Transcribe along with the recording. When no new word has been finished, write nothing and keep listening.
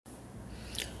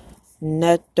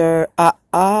Nectar,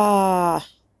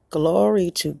 glory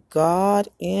to God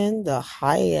in the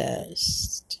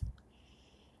highest.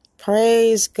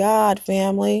 Praise God,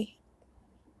 family.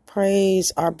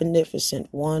 Praise our beneficent,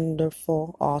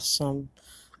 wonderful, awesome,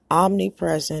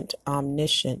 omnipresent,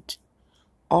 omniscient,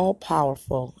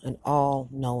 all-powerful, and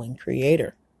all-knowing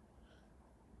Creator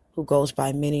who goes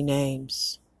by many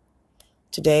names.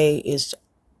 Today is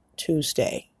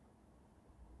Tuesday,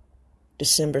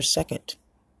 December 2nd,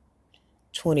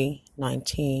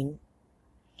 2019.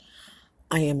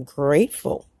 I am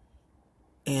grateful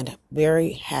and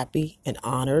very happy and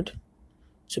honored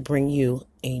to bring you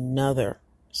another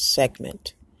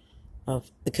segment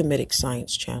of the Comedic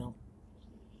Science Channel.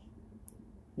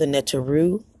 The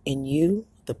Netaru in you,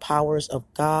 the powers of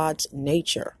God's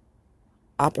nature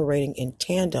operating in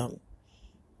tandem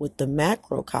with the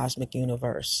macrocosmic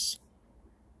universe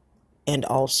and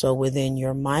also within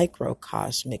your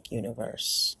microcosmic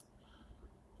universe,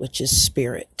 which is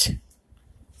spirit,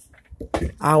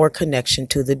 our connection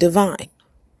to the divine,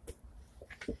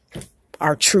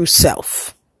 our true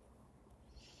self.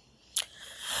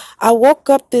 I woke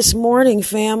up this morning,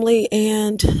 family,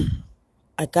 and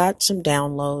I got some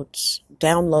downloads.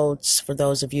 Downloads, for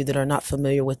those of you that are not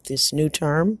familiar with this new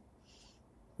term,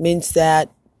 means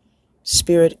that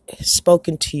Spirit has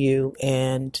spoken to you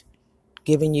and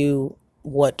given you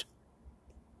what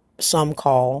some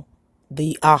call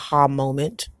the aha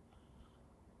moment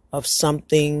of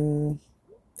something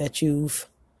that you've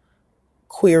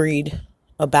queried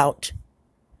about,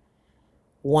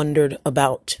 wondered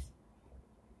about,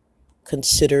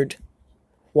 considered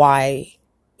why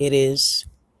it is,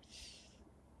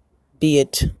 be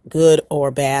it good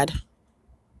or bad.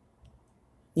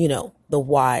 You know, the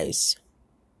whys.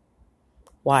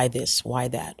 Why this? Why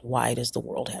that? Why does the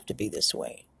world have to be this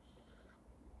way?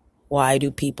 Why do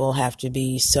people have to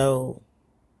be so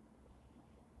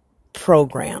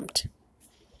programmed?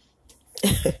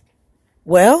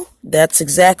 Well, that's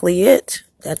exactly it.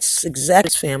 That's exactly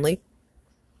it, family.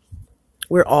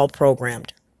 We're all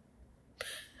programmed.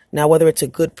 Now, whether it's a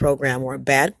good program or a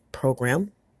bad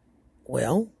program,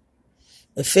 well,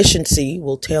 efficiency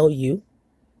will tell you,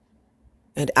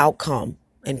 and outcome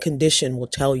and condition will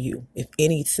tell you if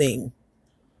anything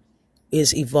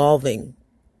is evolving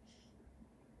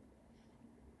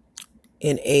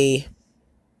in a,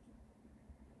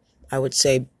 I would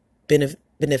say,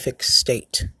 benefic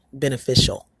state,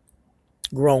 beneficial,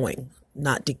 growing,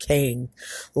 not decaying,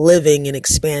 living and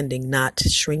expanding, not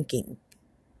shrinking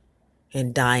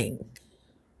and dying.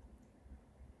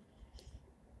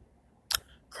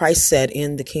 Christ said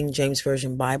in the King James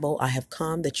Version Bible, I have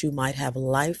come that you might have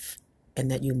life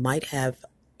and that you might have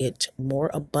it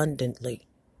more abundantly.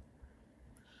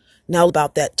 Now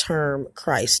about that term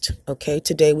Christ, okay?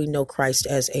 Today we know Christ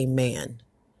as a man,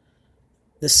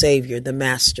 the Savior, the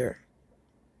Master,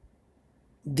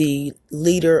 the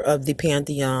leader of the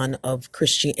pantheon of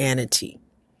Christianity.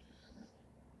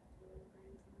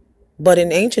 But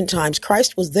in ancient times,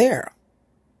 Christ was there.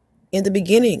 In the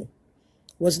beginning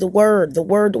was the Word. The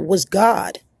Word was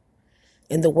God,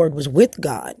 and the Word was with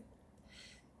God.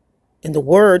 And the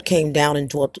Word came down and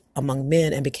dwelt among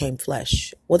men and became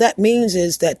flesh. What that means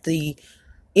is that the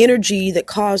energy that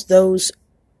caused those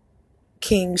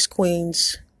kings,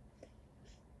 queens,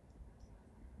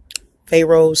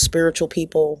 pharaohs, spiritual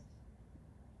people,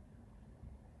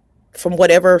 from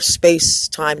whatever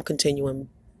space-time continuum,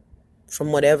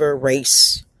 from whatever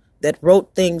race, that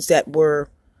wrote things that were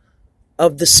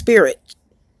of the spirit,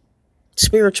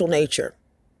 spiritual nature,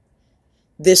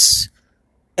 this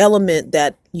element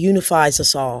that unifies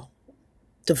us all,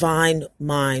 divine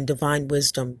mind, divine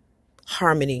wisdom,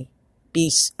 harmony,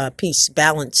 peace,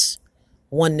 balance,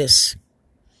 oneness.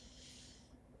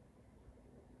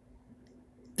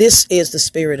 This is the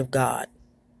Spirit of God.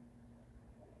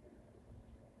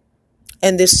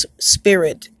 And this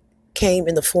Spirit came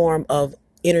in the form of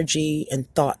energy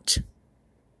and thought.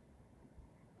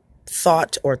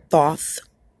 Thought or thoth,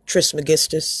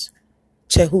 Trismegistus,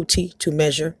 Tehuti, to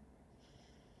measure.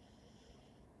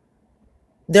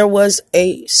 There was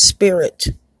a spirit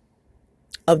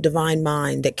of divine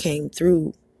mind that came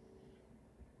through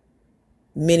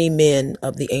many men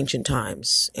of the ancient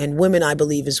times, and women, I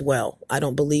believe, as well. I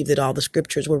don't believe that all the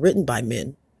scriptures were written by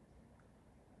men.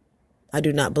 I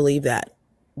do not believe that.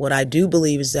 What I do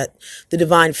believe is that the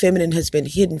divine feminine has been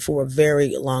hidden for a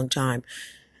very long time.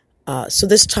 So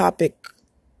this topic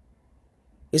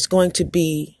is going to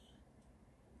be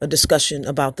a discussion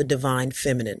about the divine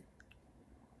feminine.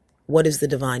 What is the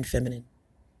divine feminine?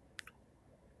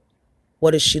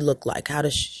 What does she look like? How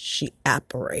does she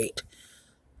operate?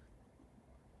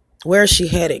 Where is she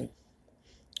heading?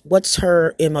 What's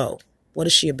her MO? What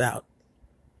is she about?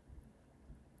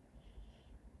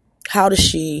 How does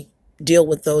she deal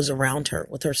with those around her,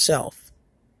 with herself?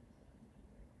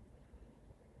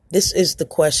 This is the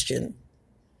question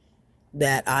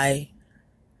that I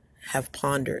have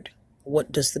pondered.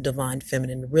 What does the divine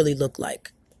feminine really look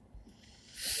like?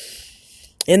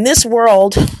 In this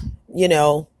world,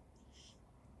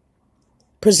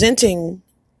 presenting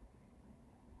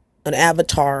an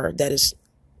avatar that is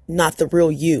not the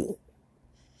real you,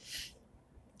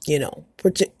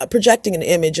 projecting an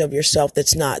image of yourself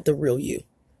that's not the real you.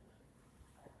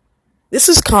 This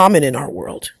is common in our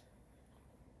world.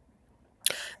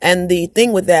 And the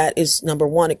thing with that is, number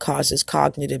one, it causes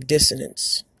cognitive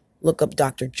dissonance. Look up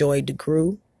Dr. Joy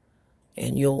DeGruy,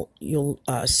 and you'll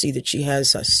see that she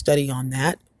has a study on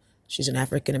that. She's an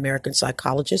African-American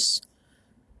psychologist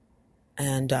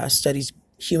and studies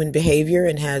human behavior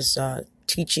and has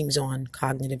teachings on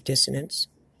cognitive dissonance.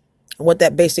 And what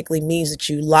that basically means is that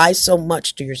you lie so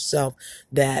much to yourself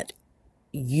that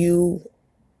you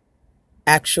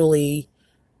actually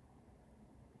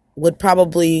would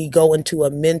probably go into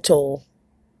a mental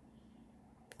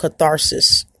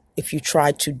catharsis if you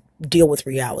try to deal with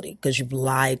reality, because you've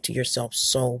lied to yourself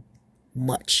so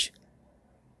much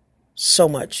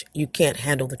you can't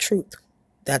handle the truth.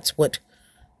 That's what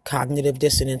cognitive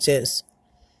dissonance is.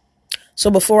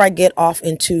 So before I get off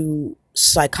into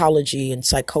psychology and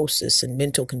psychosis and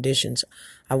mental conditions,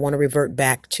 I want to revert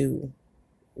back to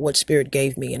what Spirit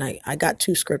gave me. And I got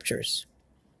two scriptures.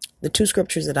 The two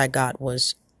scriptures that I got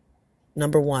was,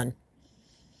 number one,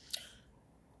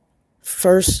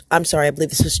 I believe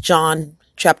this is John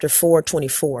chapter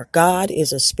 4:24. God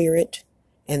is a spirit,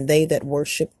 and they that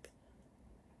worship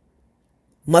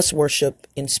must worship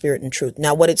in spirit and truth.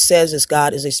 Now, what it says is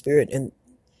God is a spirit, and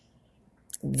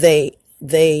they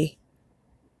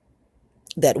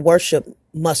that worship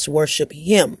must worship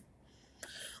him.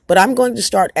 But I'm going to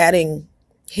start adding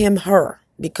him, her,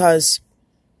 because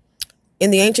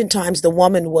in the ancient times, the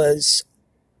woman was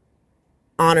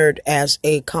honored as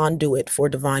a conduit for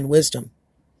divine wisdom,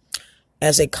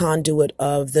 as a conduit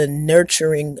of the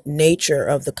nurturing nature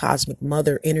of the cosmic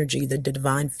mother energy, the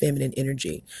divine feminine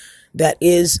energy, that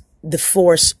is the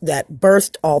force that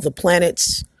birthed all the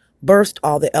planets, birthed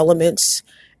all the elements,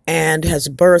 and has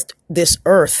birthed this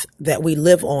earth that we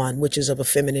live on, which is of a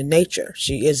feminine nature.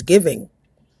 She is giving.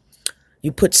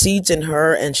 You put seeds in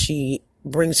her and she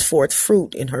brings forth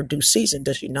fruit in her due season,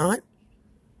 does she not?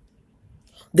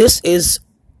 This is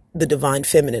the divine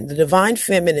feminine. The divine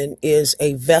feminine is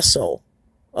a vessel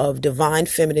of divine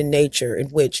feminine nature in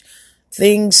which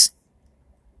things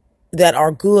that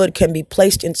are good can be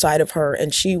placed inside of her,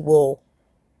 and she will,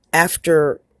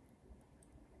 after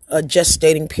a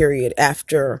gestating period,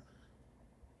 after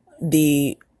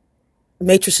the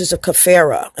matrices of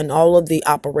Kafara and all of the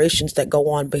operations that go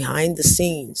on behind the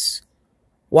scenes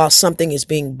while something is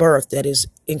being birthed that is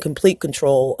in complete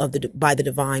control of by the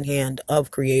divine hand of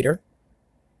Creator,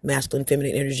 masculine,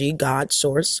 feminine energy, God,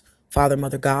 source, Father,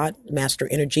 Mother, God, master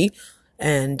energy,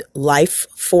 and life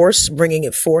force, bringing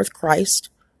it forth, Christ.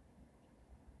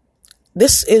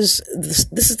 This is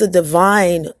the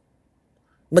divine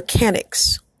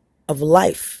mechanics of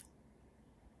life.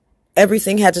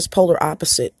 Everything has its polar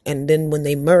opposite, and then when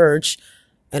they merge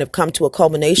and have come to a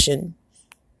culmination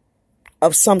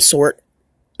of some sort,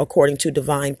 according to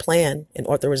divine plan and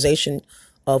authorization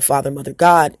of Father, Mother,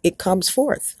 God, it comes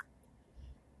forth.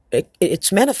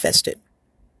 It's manifested.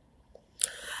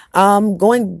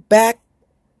 Going back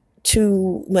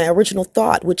to my original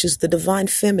thought, which is the divine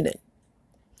feminine.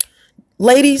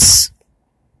 Ladies,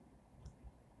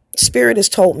 Spirit has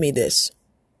told me this.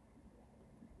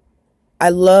 I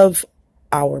love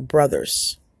our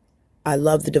brothers. I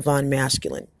love the divine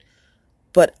masculine.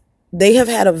 But they have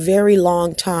had a very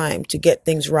long time to get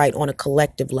things right on a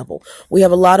collective level. We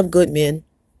have a lot of good men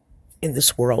in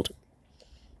this world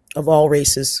of all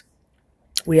races.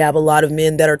 We have a lot of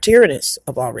men that are tyrannous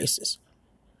of all races.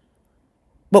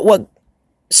 But what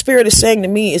Spirit is saying to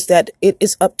me is that it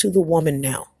is up to the woman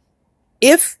now.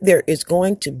 If there is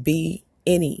going to be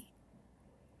any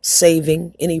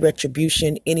saving, any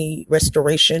retribution, any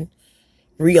restoration,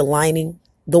 realigning,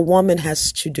 the woman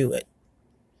has to do it.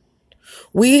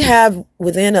 We have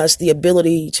within us the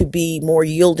ability to be more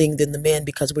yielding than the men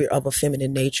because we're of a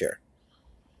feminine nature.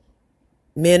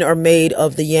 Men are made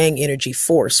of the yang energy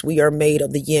force. We are made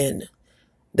of the yin,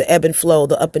 the ebb and flow,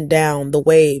 the up and down, the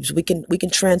waves. We can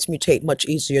transmutate much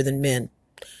easier than men.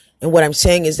 And what I'm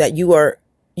saying is that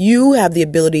you have the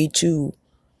ability to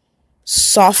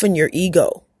soften your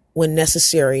ego when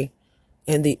necessary,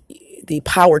 and the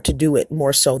power to do it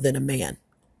more so than a man.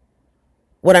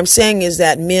 What I'm saying is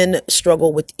that men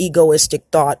struggle with egoistic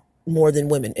thought more than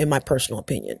women, in my personal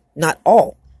opinion. Not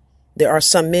all. There are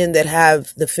some men that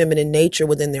have the feminine nature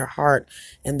within their heart,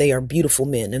 and they are beautiful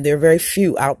men. And there are very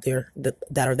few out there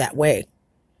that are that way.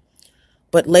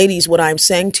 But ladies, what I'm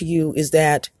saying to you is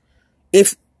that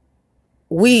if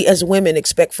we as women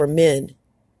expect for men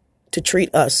to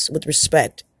treat us with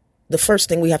respect, the first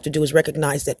thing we have to do is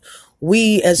recognize that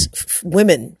we as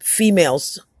women,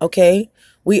 females, okay,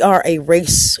 we are a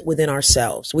race within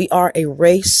ourselves. We are a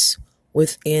race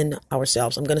within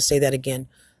ourselves. I'm going to say that again.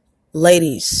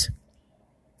 Ladies,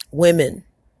 women,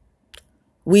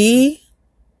 we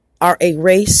are a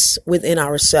race within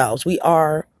ourselves. We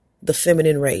are the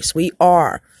feminine race. We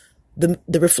are the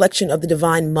reflection of the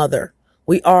divine mother.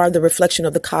 We are the reflection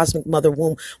of the cosmic mother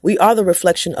womb. We are the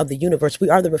reflection of the universe. We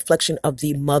are the reflection of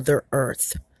the mother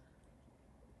earth.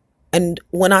 And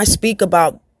when I speak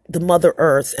about the mother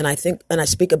earth, and I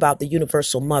speak about the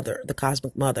universal mother, the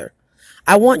cosmic mother,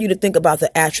 I want you to think about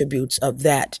the attributes of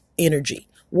that energy.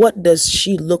 What does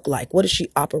she look like? What does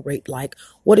she operate like?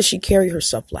 What does she carry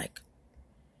herself like?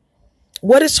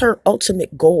 What is her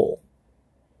ultimate goal?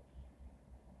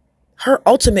 Her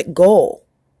ultimate goal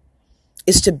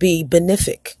is to be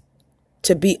benefic,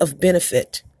 to be of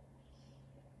benefit,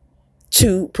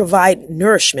 to provide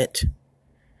nourishment,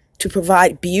 to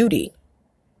provide beauty,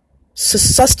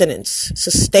 sustenance,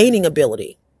 sustaining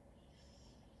ability,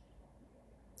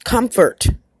 comfort,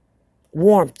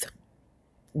 warmth,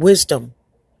 wisdom,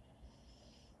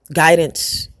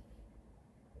 guidance,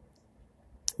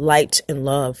 light, and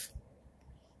love.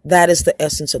 That is the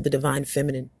essence of the divine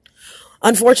feminine.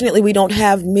 Unfortunately, we don't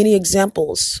have many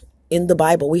examples in the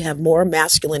Bible. We have more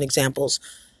masculine examples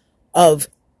of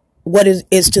what it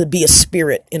is to be a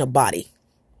spirit in a body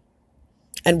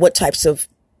and what types of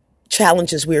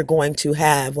challenges we are going to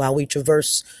have while we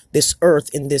traverse this earth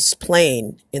in this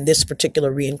plane, in this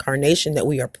particular reincarnation that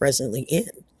we are presently in.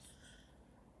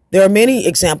 There are many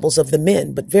examples of the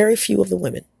men, but very few of the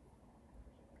women.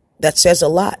 That says a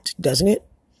lot, doesn't it?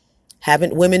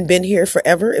 Haven't women been here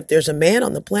forever? If there's a man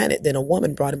on the planet, then a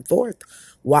woman brought him forth.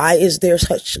 Why is there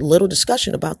such little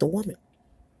discussion about the woman?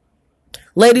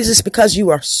 Ladies, it's because you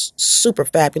are super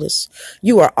fabulous.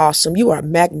 You are awesome. You are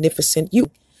magnificent.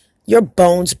 Your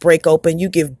bones break open. You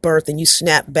give birth and you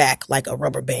snap back like a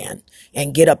rubber band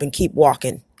and get up and keep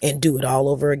walking and do it all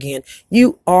over again.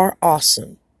 You are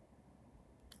awesome,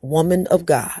 woman of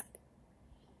God.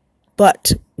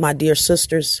 But, my dear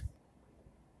sisters,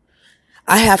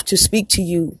 I have to speak to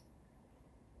you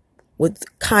with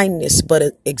kindness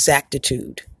but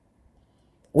exactitude.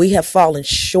 We have fallen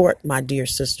short, my dear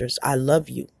sisters. I love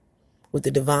you with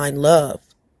the divine love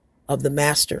of the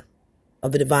Master,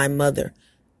 of the Divine Mother,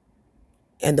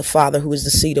 and the Father who is the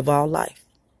seed of all life,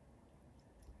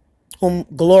 whom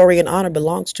glory and honor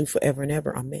belongs to forever and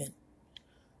ever. Amen.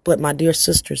 But my dear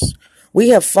sisters, we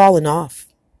have fallen off.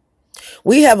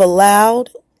 We have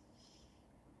allowed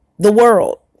the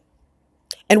world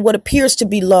and what appears to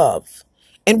be love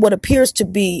and what appears to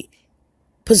be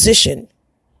position,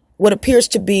 what appears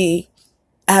to be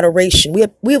adoration.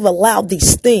 We have allowed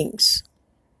these things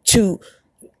to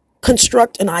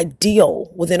construct an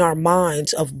ideal within our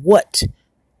minds of what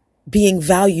being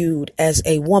valued as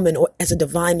a woman or as a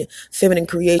divine feminine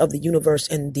creation of the universe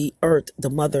and the earth, the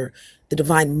mother, the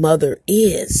divine mother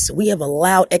is. We have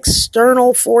allowed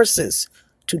external forces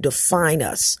to define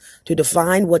us, to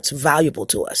define what's valuable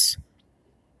to us.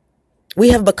 We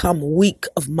have become weak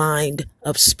of mind,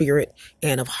 of spirit,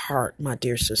 and of heart, my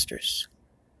dear sisters.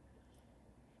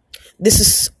 This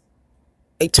is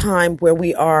a time where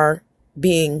we are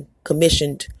being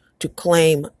commissioned to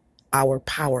claim our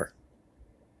power.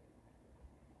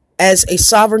 As a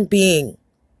sovereign being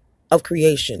of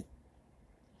creation,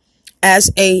 as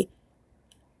a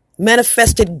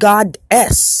manifested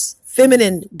goddess,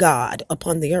 feminine God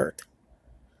upon the earth,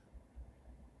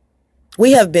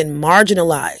 we have been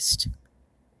marginalized,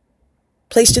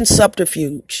 placed in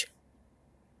subterfuge,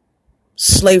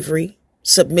 slavery,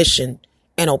 submission,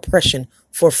 and oppression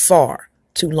for far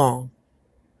too long.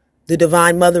 The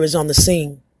Divine Mother is on the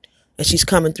scene, and she's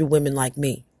coming through women like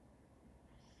me.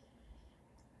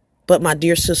 But my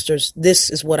dear sisters, this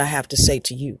is what I have to say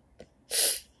to you.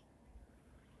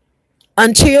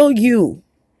 Until you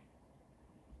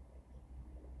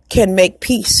can make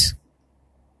peace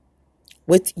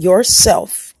with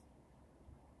yourself,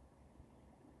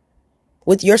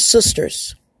 with your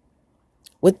sisters,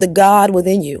 with the God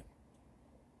within you,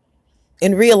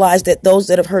 and realize that those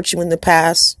that have hurt you in the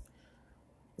past,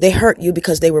 they hurt you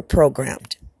because they were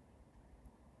programmed.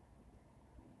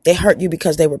 They hurt you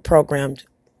because they were programmed,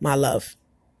 my love.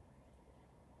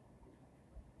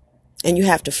 And you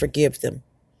have to forgive them.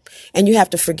 And you have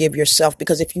to forgive yourself,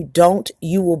 because if you don't,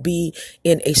 you will be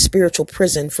in a spiritual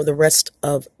prison for the rest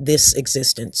of this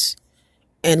existence.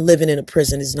 And living in a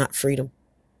prison is not freedom.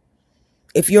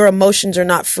 If your emotions are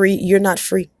not free, you're not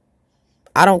free.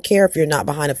 I don't care if you're not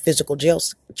behind a physical jail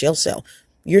cell.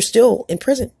 You're still in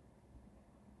prison.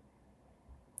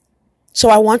 So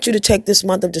I want you to take this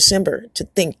month of December to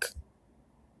think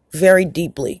very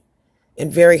deeply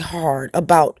and very hard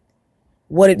about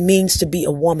what it means to be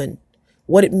a woman,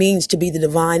 what it means to be the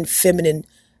divine feminine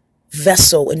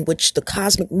vessel in which the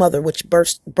cosmic mother, which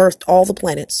birthed all the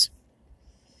planets,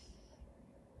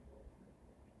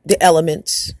 the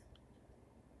elements,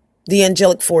 the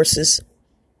angelic forces.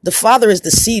 The Father is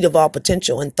the seed of all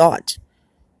potential and thought,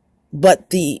 but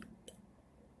the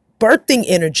birthing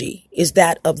energy is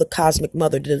that of the cosmic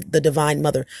mother, the divine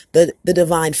mother, the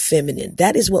divine feminine.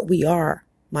 That is what we are,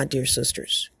 my dear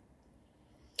sisters.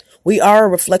 We are a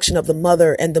reflection of the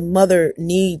mother, and the mother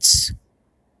needs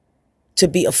to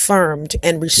be affirmed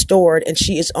and restored, and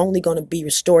she is only going to be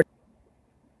restored.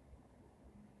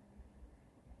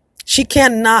 She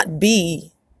cannot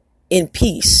be in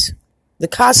peace. The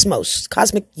cosmos,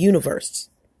 cosmic universe,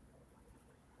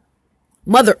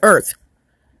 Mother Earth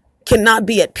cannot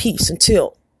be at peace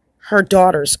until her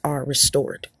daughters are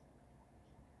restored.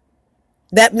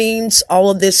 That means all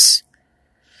of this,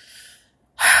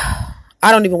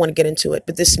 I don't even want to get into it,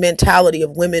 but this mentality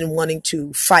of women wanting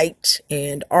to fight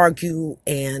and argue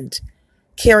and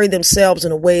carry themselves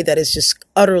in a way that is just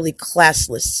utterly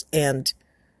classless and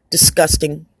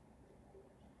disgusting.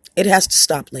 It has to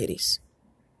stop, ladies.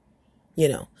 You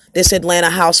know, this Atlanta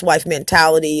housewife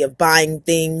mentality of buying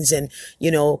things and,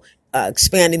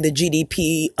 expanding the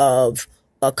GDP of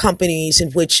companies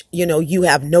in which, you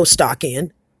have no stock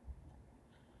in,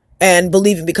 and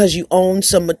believing because you own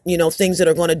some, things that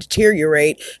are going to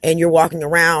deteriorate and you're walking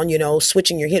around,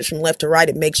 switching your hips from left to right,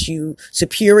 it makes you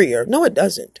superior. No, it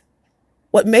doesn't.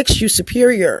 What makes you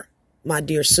superior, my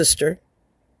dear sister,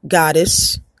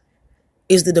 goddess,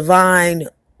 is the divine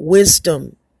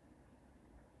wisdom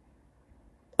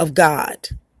of God,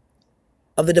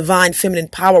 of the divine feminine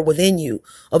power within you,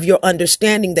 of your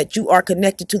understanding that you are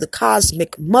connected to the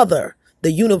cosmic mother,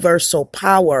 the universal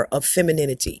power of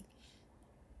femininity,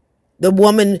 the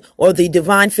woman or the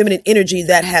divine feminine energy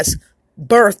that has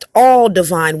birthed all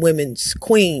divine women's,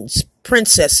 queens,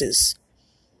 princesses,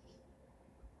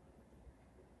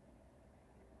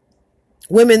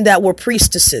 women that were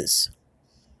priestesses,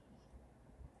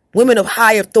 women of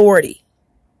high authority,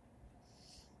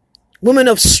 women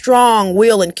of strong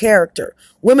will and character,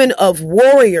 women of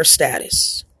warrior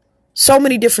status. So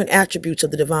many different attributes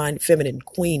of the divine feminine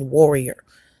queen, warrior,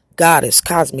 goddess,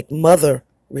 cosmic mother,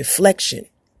 reflection,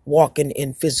 walking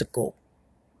in physical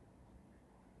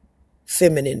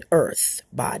feminine earth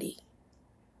body.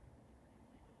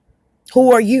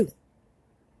 Who are you?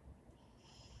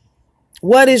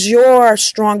 What is your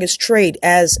strongest trait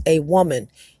as a woman?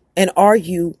 And are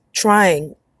you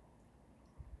trying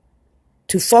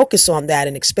to focus on that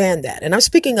and expand that? And I'm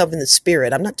speaking of in the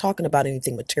spirit. I'm not talking about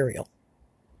anything material.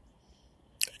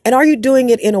 And are you doing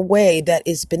it in a way that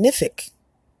is benefic?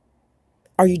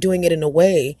 Are you doing it in a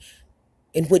way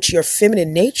in which your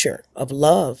feminine nature of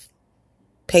love,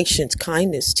 patience,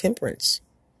 kindness, temperance,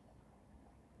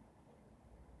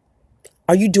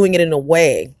 are you doing it in a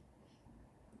way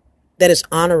that is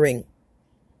honoring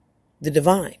the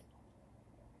divine,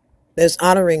 that is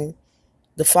honoring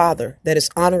the Father, that is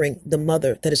honoring the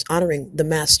Mother, that is honoring the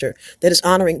Master, that is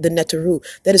honoring the Neteru,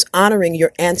 that is honoring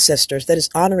your ancestors, that is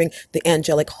honoring the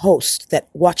angelic host that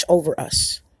watch over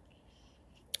us?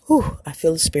 Whew, I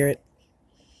feel the Spirit.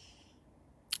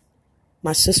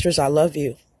 My sisters, I love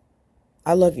you.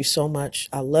 I love you so much.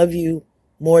 I love you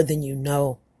more than you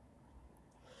know.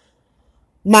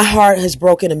 My heart has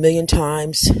broken 1,000,000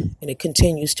 times, and it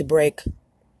continues to break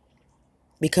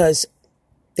because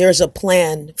there's a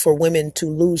plan for women to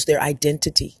lose their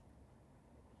identity.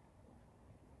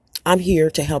 I'm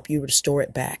here to help you restore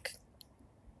it back.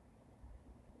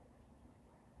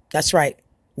 That's right.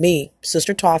 Me,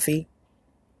 Sister Toffee,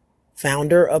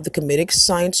 founder of the Comedic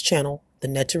Science Channel, the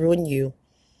Neteru and You,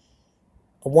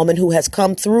 a woman who has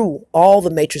come through all the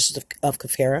matrices of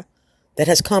Khafera, that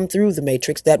has come through the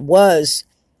matrix, that was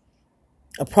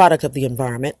a product of the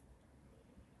environment.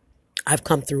 I've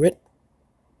come through it.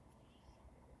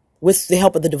 With the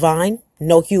help of the divine,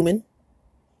 no human,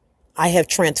 I have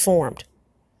transformed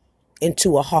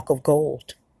into a hawk of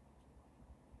gold.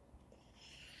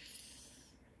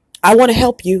 I want to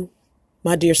help you,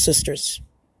 my dear sisters.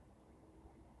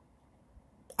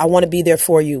 I want to be there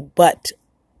for you, but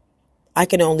I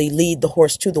can only lead the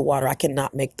horse to the water. I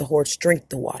cannot make the horse drink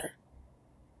the water.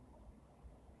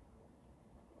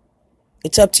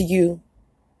 It's up to you.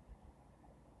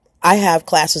 I have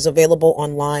classes available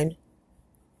online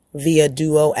via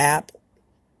Duo app,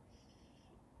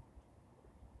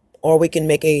 or we can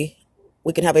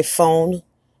have a phone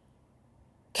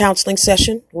counseling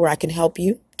session where I can help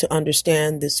you to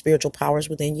understand the spiritual powers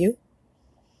within you.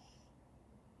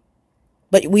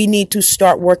 But we need to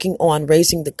start working on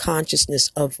raising the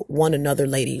consciousness of one another,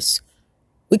 ladies.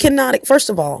 We cannot, first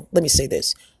of all, let me say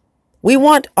this. We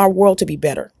want our world to be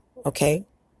better, okay?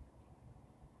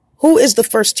 Who is the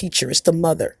first teacher? It's the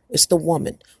mother. It's the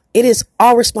woman. It is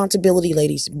our responsibility,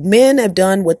 ladies. Men have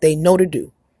done what they know to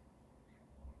do.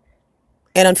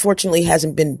 And unfortunately, it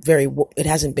hasn't been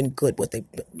good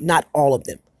not all of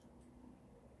them.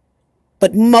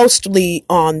 But mostly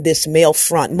on this male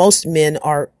front, most men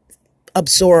are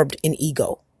absorbed in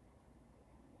ego,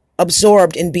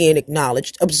 absorbed in being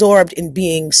acknowledged, absorbed in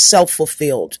being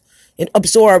self-fulfilled, and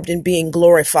absorbed in being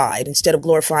glorified instead of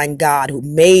glorifying God, who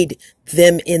made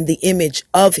them in the image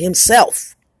of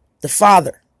himself, the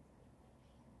Father.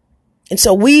 And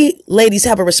so we ladies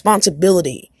have a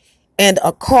responsibility and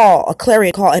a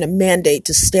clarion call and a mandate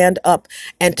to stand up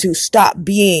and to stop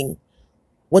being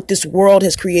what this world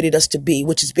has created us to be,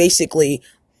 which is basically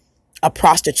a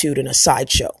prostitute and a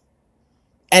sideshow,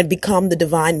 and become the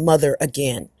divine mother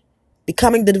again.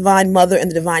 Becoming the divine mother and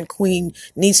the divine queen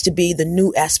needs to be the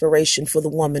new aspiration for the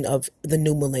woman of the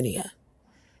new millennia.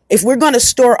 If we're going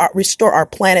to restore our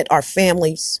planet, our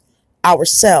families,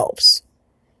 ourselves,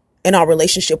 and our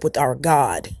relationship with our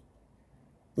God,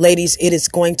 ladies, it is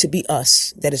going to be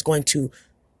us that is going to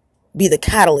be the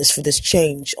catalyst for this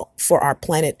change for our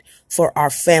planet, for our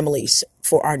families,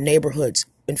 for our neighborhoods,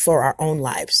 and for our own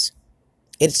lives.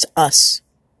 It's us.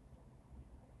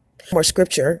 More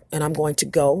scripture, and I'm going to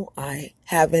go. I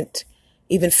haven't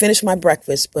even finished my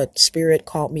breakfast, but Spirit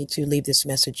called me to leave this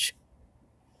message.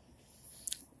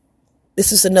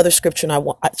 This is another scripture I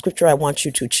want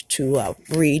you to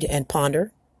read and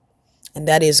ponder, and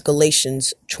that is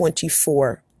Galatians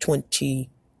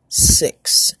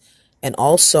 24:26, and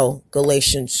also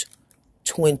Galatians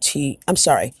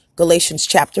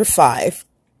chapter 5,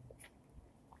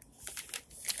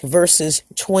 verses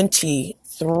 22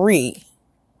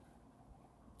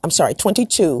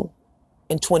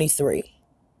 and 23.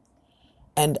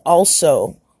 And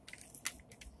also,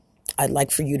 I'd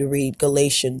like for you to read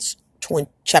Galatians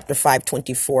chapter 5,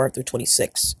 24 through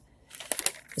 26.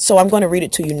 So I'm going to read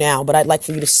it to you now, but I'd like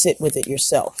for you to sit with it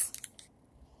yourself.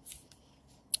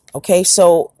 Okay,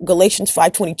 so Galatians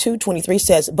 5:22-23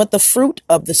 says, "But the fruit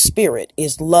of the Spirit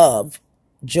is love,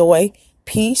 joy,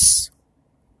 peace,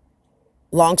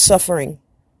 long-suffering,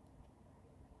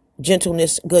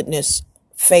 gentleness, goodness,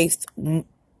 faith,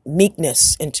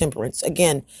 meekness, and temperance."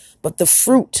 Again, but the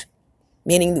fruit,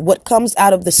 meaning what comes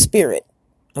out of the Spirit.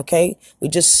 Okay, we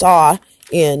just saw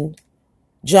in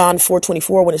John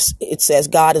 4:24 when it says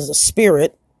God is a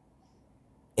spirit,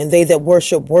 and they that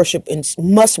worship and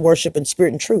must worship in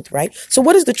spirit and truth, right? So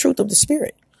what is the truth of the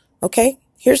Spirit? Okay,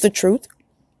 here's the truth.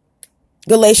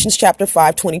 Galatians chapter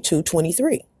 5,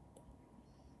 22-23.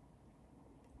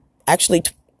 Actually,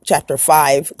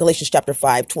 Galatians chapter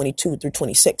 5, 22 through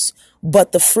 26.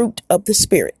 But the fruit of the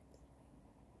Spirit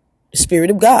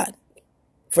of God.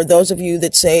 For those of you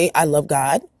that say, I love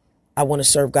God, I want to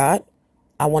serve God,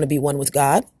 I want to be one with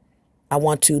God, I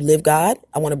want to live God,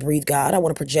 I want to breathe God, I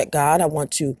want to project God, I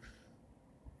want to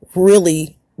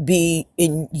really be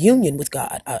in union with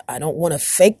God. I don't want to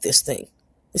fake this thing.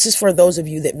 This is for those of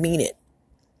you that mean it.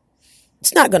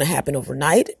 It's not going to happen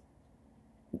overnight.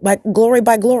 By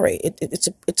glory.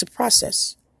 It's a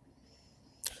process.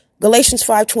 Galatians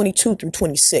 5:22 through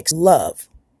 26. Love,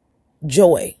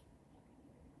 joy,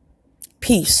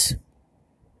 peace,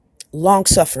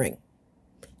 long-suffering,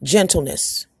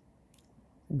 gentleness,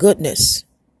 goodness,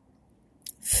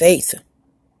 faith,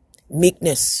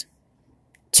 meekness,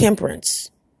 temperance.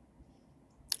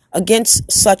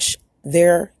 Against such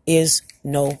there is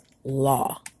no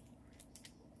law.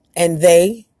 And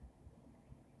they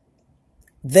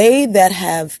that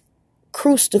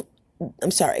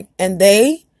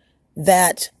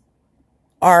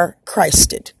are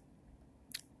Christed.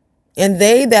 And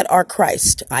they that are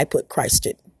Christ, I put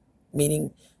Christed,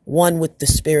 meaning one with the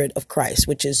Spirit of Christ,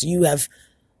 which is you have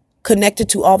connected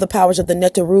to all the powers of the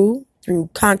Netaru through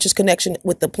conscious connection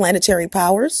with the planetary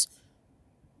powers.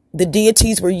 The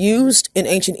deities were used in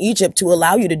ancient Egypt to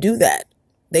allow you to do that.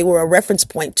 They were a reference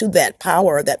point to that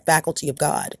power, that faculty of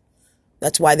God.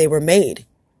 That's why they were made.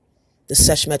 The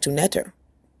Seshmetu Neter,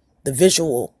 the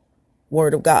visual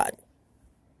word of God.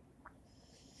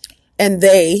 And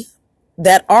they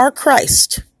that are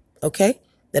Christ, okay,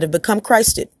 that have become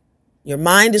Christed. Your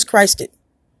mind is Christed.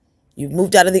 You've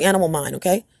moved out of the animal mind,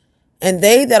 okay? And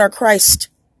they that are Christ,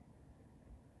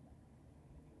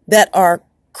 that are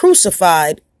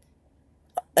crucified,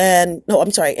 and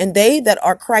they that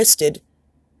are Christed,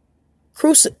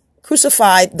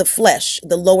 crucified the flesh,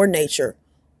 the lower nature,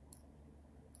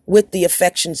 with the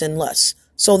affections and lusts.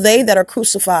 So they that are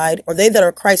crucified, or they that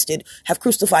are Christed, have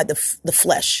crucified the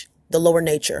flesh, the lower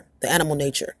nature, the animal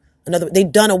nature.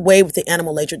 They've done away with the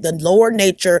animal nature. The lower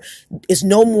nature is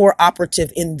no more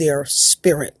operative in their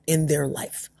spirit, in their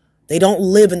life. They don't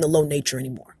live in the low nature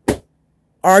anymore.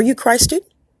 Are you Christed?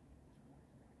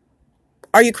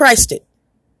 Are you Christed?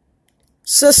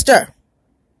 Sisters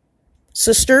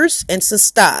and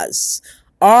sisters,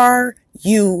 are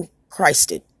you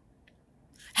Christed?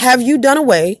 Have you done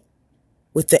away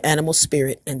with the animal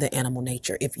spirit and the animal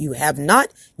nature? If you have not,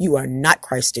 you are not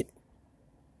Christed.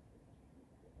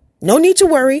 No need to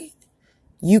worry.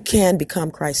 You can become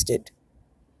Christed.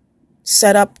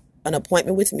 Set up an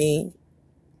appointment with me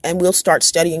and we'll start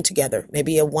studying together.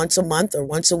 Maybe a once a month or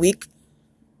once a week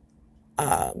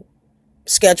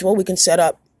schedule we can set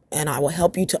up, and I will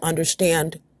help you to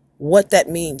understand what that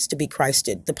means to be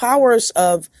Christed. The powers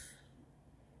of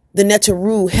the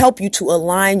Neteru help you to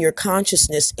align your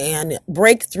consciousness and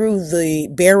break through the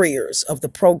barriers of the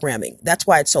programming. That's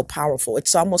why it's so powerful.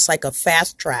 It's almost like a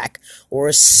fast track or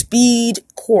a speed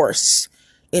course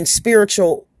in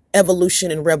spiritual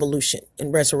evolution and revolution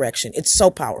and resurrection. It's so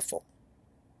powerful.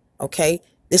 Okay.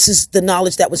 This is the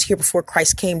knowledge that was here before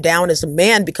Christ came down as a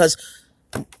man, because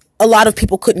a lot of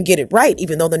people couldn't get it right,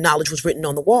 even though the knowledge was written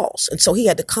on the walls. And so he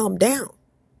had to come down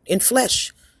in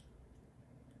flesh.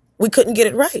 We couldn't get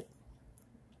it right.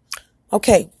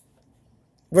 Okay.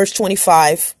 Verse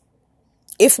 25.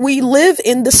 If we live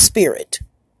in the spirit,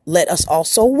 let us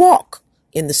also walk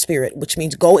in the spirit, which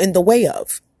means go in the way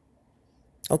of.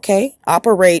 Okay.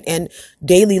 Operate and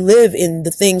daily live in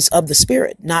the things of the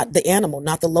spirit, not the animal,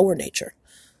 not the lower nature.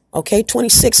 Okay.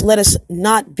 26. Let us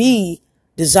not be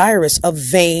desirous of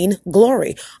vain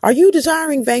glory. Are you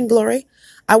desiring vain glory?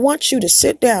 I want you to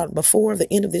sit down before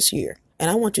the end of this year, and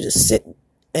I want you to sit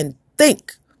and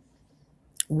think,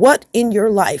 what in your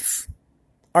life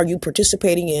are you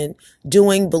participating in,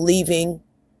 doing, believing,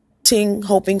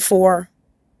 hoping for,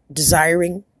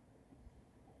 desiring?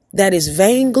 That is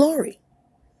vain glory.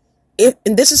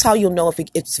 And this is how you'll know if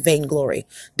it's vain glory.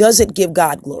 Does it give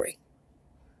God glory?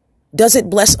 Does it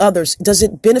bless others? Does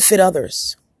it benefit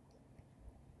others?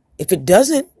 If it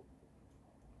doesn't,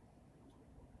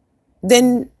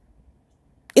 then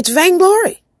it's vain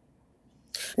glory.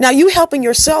 Now, you helping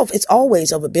yourself, it's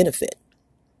always of a benefit.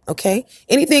 Okay.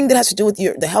 Anything that has to do with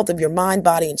the health of your mind,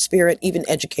 body, and spirit, even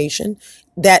education,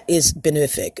 that is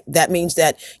benefic. That means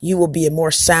that you will be a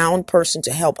more sound person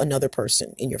to help another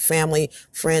person in your family,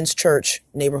 friends, church,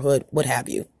 neighborhood, what have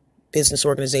you, business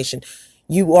organization.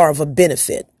 You are of a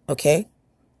benefit. Okay.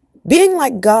 Being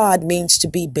like God means to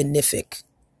be benefic.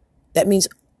 That means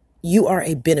you are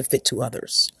a benefit to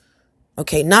others.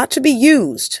 Okay. Not to be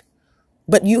used,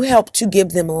 but you help to give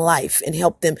them life and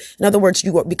help them. In other words,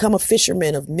 you become a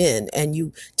fisherman of men, and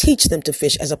you teach them to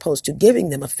fish as opposed to giving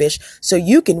them a fish so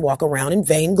you can walk around in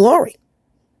vain glory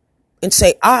and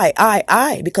say,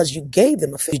 I, because you gave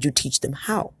them a fish. Did you teach them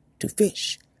how to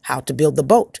fish, how to build the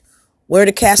boat, where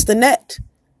to cast the net,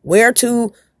 where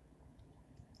to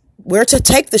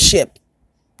take the ship,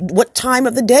 what time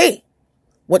of the day,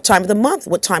 what time of the month,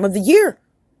 what time of the year?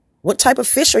 What type of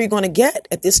fish are you going to get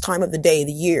at this time of the day,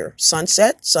 the year?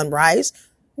 Sunset, sunrise?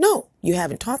 No, you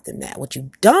haven't taught them that. What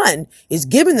you've done is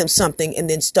given them something and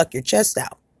then stuck your chest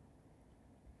out.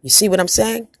 You see what I'm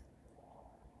saying?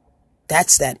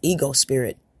 That's that ego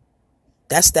spirit.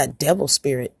 That's that devil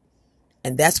spirit.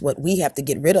 And that's what we have to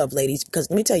get rid of, ladies,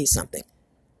 because let me tell you something.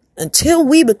 Until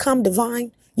we become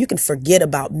divine, you can forget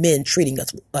about men treating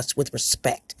us with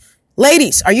respect.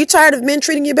 Ladies, are you tired of men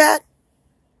treating you bad?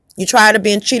 You tired of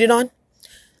being cheated on?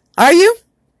 Are you?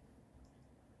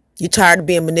 You tired of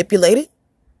being manipulated?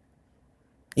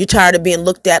 You tired of being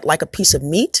looked at like a piece of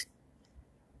meat?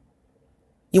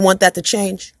 You want that to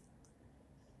change?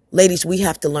 Ladies, we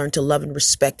have to learn to love and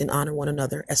respect and honor one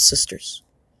another as sisters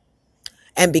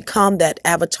and become that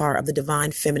avatar of the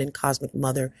divine feminine cosmic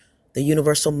mother, the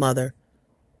universal mother,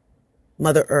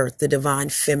 Mother Earth, the divine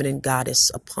feminine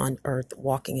goddess upon earth,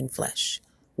 walking in flesh,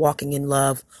 walking in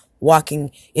love, walking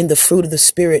in the fruit of the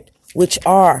spirit, which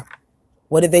are,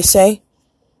 what did they say?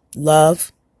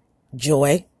 Love,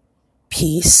 joy,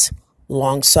 peace,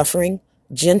 long-suffering,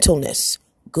 gentleness,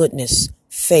 goodness,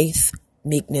 faith,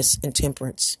 meekness, and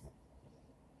temperance.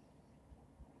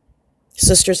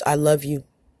 Sisters, I love you.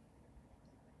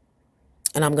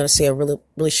 And I'm going to say a really,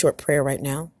 really short prayer right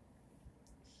now.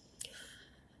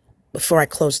 before I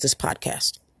close this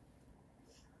podcast.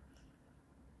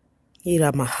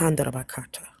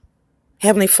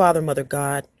 Heavenly Father, Mother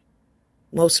God,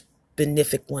 most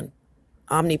benefic one,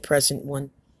 omnipresent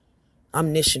one,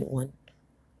 omniscient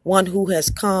one who has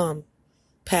come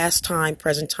past time,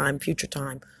 present time, future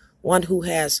time, one who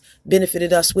has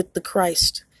benefited us with the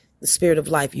Christ, the Spirit of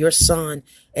life, your Son,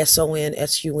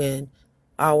 SON,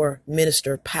 our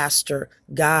minister, pastor,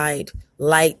 guide,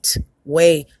 light,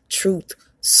 way, truth,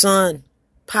 Son,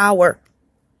 power,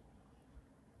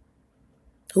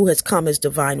 who has come as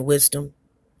divine wisdom,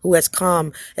 who has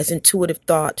come as intuitive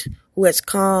thought, who has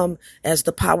come as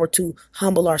the power to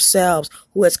humble ourselves,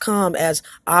 who has come as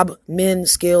men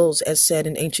skills, as said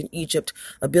in ancient Egypt,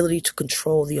 ability to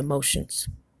control the emotions.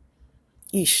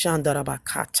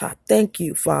 Ishandarabakata. Thank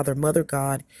you, Father, Mother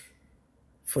God,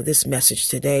 for this message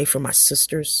today for my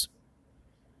sisters.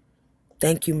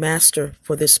 Thank you, Master,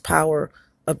 for this power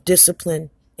of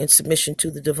discipline and submission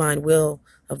to the divine will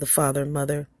of the Father and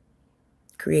Mother,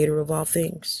 Creator of all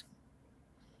things.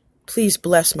 Please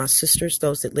bless my sisters,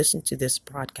 those that listen to this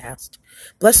broadcast.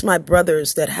 Bless my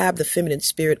brothers that have the feminine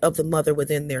spirit of the mother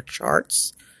within their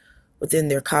charts, within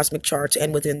their cosmic charts,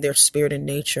 and within their spirit and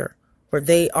nature, for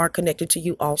they are connected to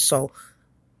you also,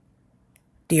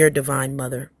 dear Divine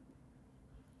Mother.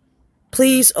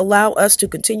 Please allow us to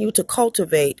continue to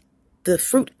cultivate the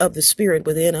fruit of the Spirit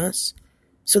within us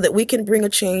so that we can bring a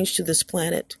change to this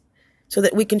planet, so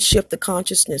that we can shift the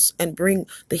consciousness and bring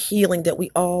the healing that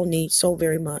we all need so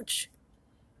very much.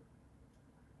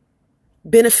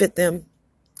 Benefit them,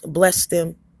 bless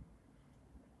them,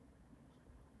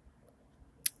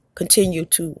 continue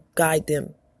to guide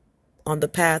them on the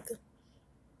path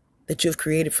that you've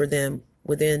created for them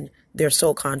within their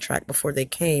soul contract before they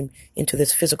came into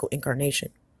this physical incarnation.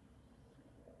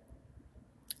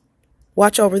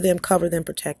 Watch over them, cover them,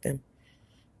 protect them,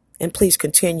 and please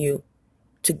continue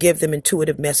to give them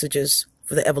intuitive messages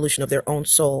for the evolution of their own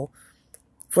soul.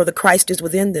 For the Christ is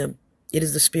within them. It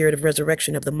is the spirit of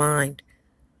resurrection of the mind,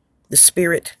 the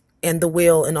spirit and the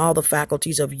will and all the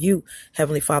faculties of you,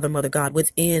 Heavenly Father, Mother God,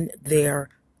 within their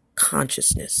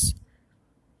consciousness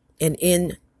and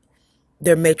in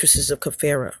their matrices of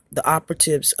Kafera, the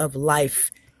operatives of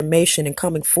life, formation and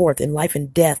coming forth in life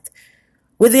and death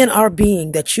within our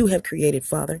being that you have created,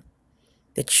 Father,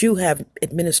 that you have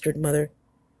administered, Mother.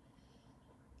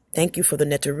 Thank you for the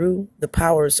Neteru, the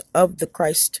powers of the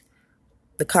Christ,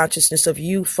 the consciousness of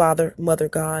you, Father, Mother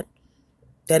God,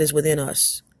 that is within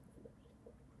us.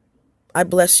 I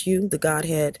bless you, the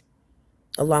Godhead,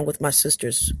 along with my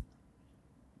sisters.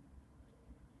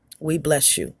 We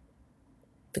bless you,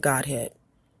 the Godhead,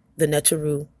 the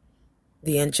Neteru,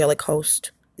 the angelic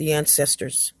host, the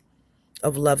ancestors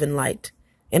of love and light,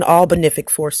 and all benefic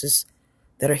forces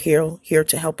that are here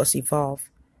to help us evolve.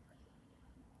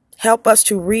 Help us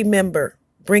to remember,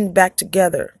 bring back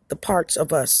together the parts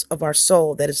of us, of our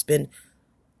soul that has been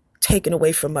taken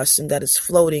away from us and that is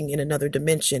floating in another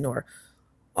dimension or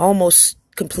almost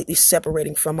completely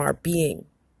separating from our being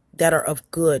that are of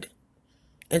good,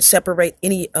 and separate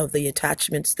any of the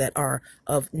attachments that are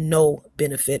of no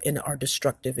benefit and are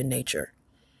destructive in nature.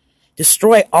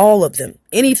 Destroy all of them,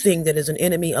 anything that is an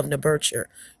enemy of nurture,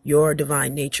 your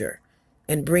divine nature,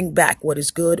 and bring back what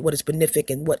is good, what is benefic,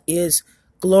 and what is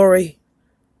glory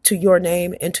to your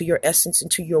name and to your essence and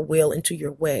to your will and to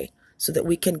your way, so that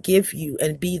we can give you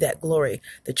and be that glory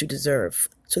that you deserve,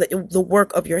 so that the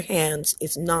work of your hands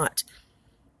is not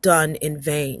done in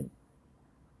vain,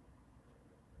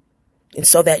 and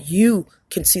so that you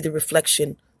can see the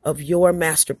reflection of your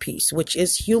masterpiece, which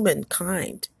is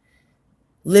humankind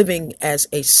living as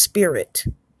a spirit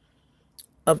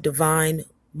of divine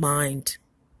mind.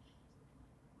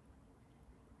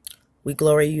 We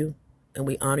glory you and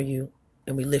we honor you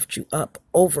and we lift you up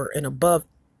over and above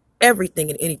everything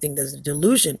and anything that is a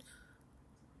delusion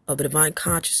of the divine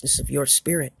consciousness of your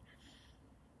spirit.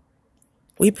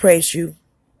 We praise you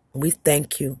and we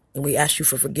thank you and we ask you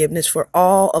for forgiveness for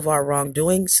all of our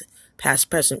wrongdoings, past,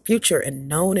 present, future, and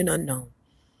known and unknown.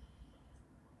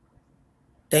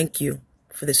 Thank you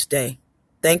for this day.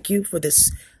 Thank you for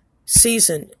this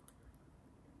season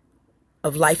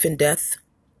of life and death.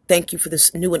 Thank you for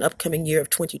this new and upcoming year of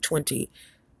 2020.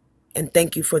 And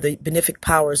thank you for the benefic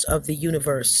powers of the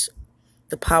universe,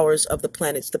 the powers of the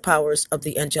planets, the powers of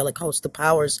the angelic host, the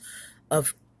powers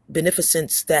of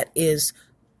beneficence that is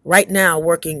right now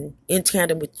working in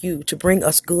tandem with you to bring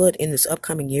us good in this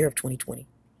upcoming year of 2020.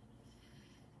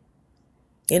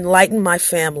 Enlighten my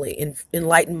family,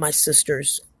 enlighten my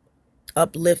sisters,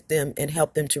 uplift them and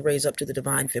help them to raise up to the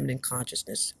divine feminine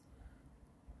consciousness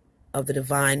of the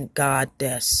divine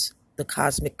goddess, the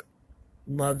cosmic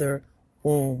mother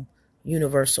womb,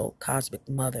 universal cosmic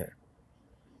mother.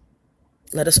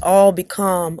 Let us all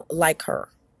become like her.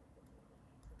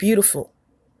 Beautiful,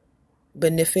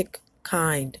 benefic,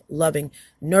 kind, loving,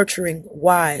 nurturing,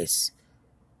 wise,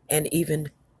 and even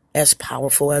as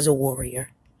powerful as a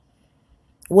warrior.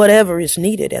 Whatever is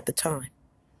needed at the time.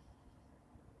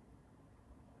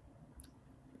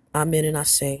 Amen, and I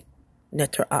say,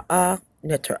 Neter A'ah,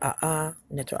 Neter A'ah,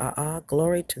 Neter A'ah,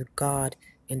 glory to God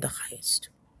in the highest.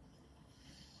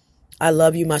 I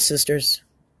love you, my sisters.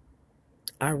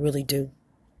 I really do.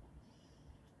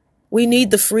 We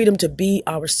need the freedom to be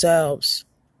ourselves.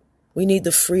 We need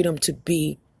the freedom to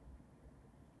be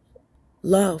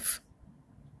love.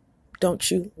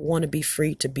 Don't you want to be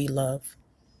free to be love?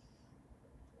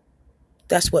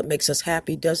 That's what makes us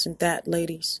happy, doesn't that,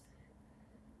 ladies?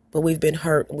 But we've been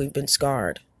hurt, and we've been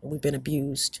scarred, and we've been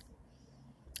abused.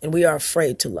 And we are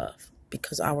afraid to love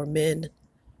because our men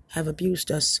have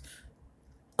abused us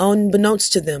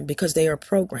unbeknownst to them because they are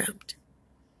programmed.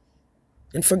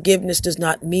 And forgiveness does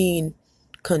not mean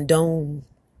condoning,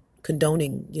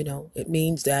 It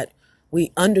means that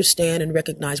we understand and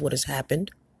recognize what has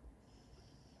happened.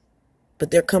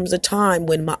 But there comes a time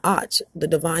when Ma'at, the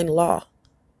divine law,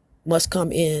 must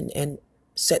come in and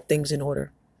set things in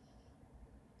order.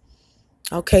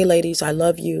 Okay, ladies, I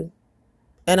love you.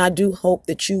 And I do hope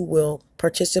that you will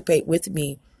participate with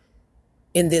me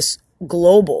in this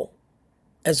global,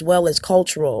 as well as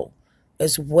cultural,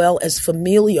 as well as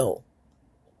familial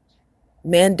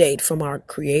mandate from our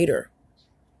Creator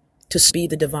to be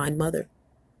the Divine Mother.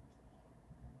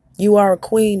 You are a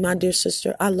queen, my dear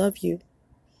sister. I love you.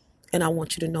 And I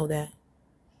want you to know that.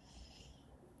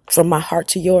 From my heart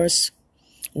to yours,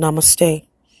 namaste.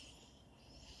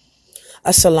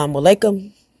 Assalamu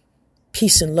alaikum.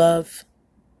 Peace and love.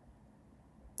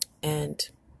 And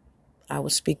I will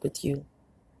speak with you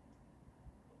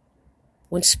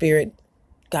when Spirit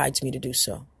guides me to do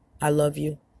so. I love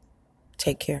you.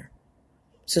 Take care.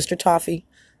 Sister Toffee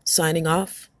signing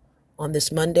off on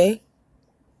this Monday.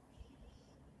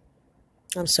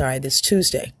 This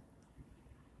Tuesday.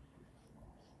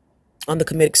 On the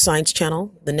Comedic Science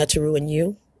channel, the Neteru and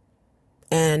You.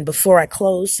 And before I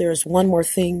close, there's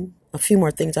a few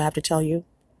more things I have to tell you.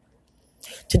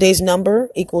 Today's number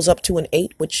equals up to an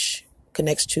 8, which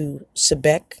connects to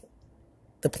Sebek,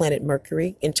 the planet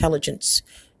Mercury, intelligence.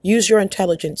 Use your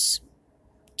intelligence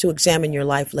to examine your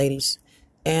life, ladies,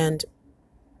 and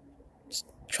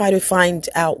try to find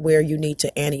out where you need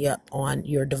to ante up on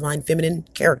your divine feminine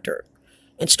character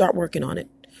and start working on it.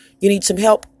 You need some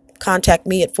help? Contact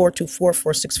me at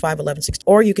 424-465-1160,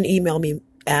 or you can email me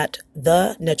at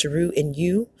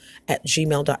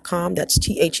theneteruinu@gmail.com. That's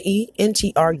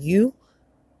THENTRUNU,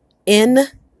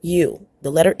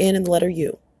 the letter N and the letter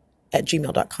U,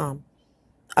 @gmail.com.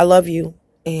 I love you,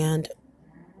 and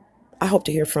I hope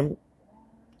to hear from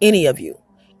any of you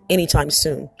anytime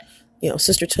soon.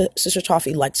 Sister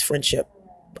Toffee likes friendship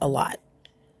a lot.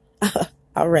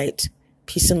 All right.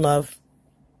 Peace and love.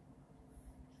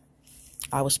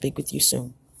 I will speak with you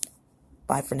soon.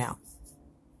 Bye for now.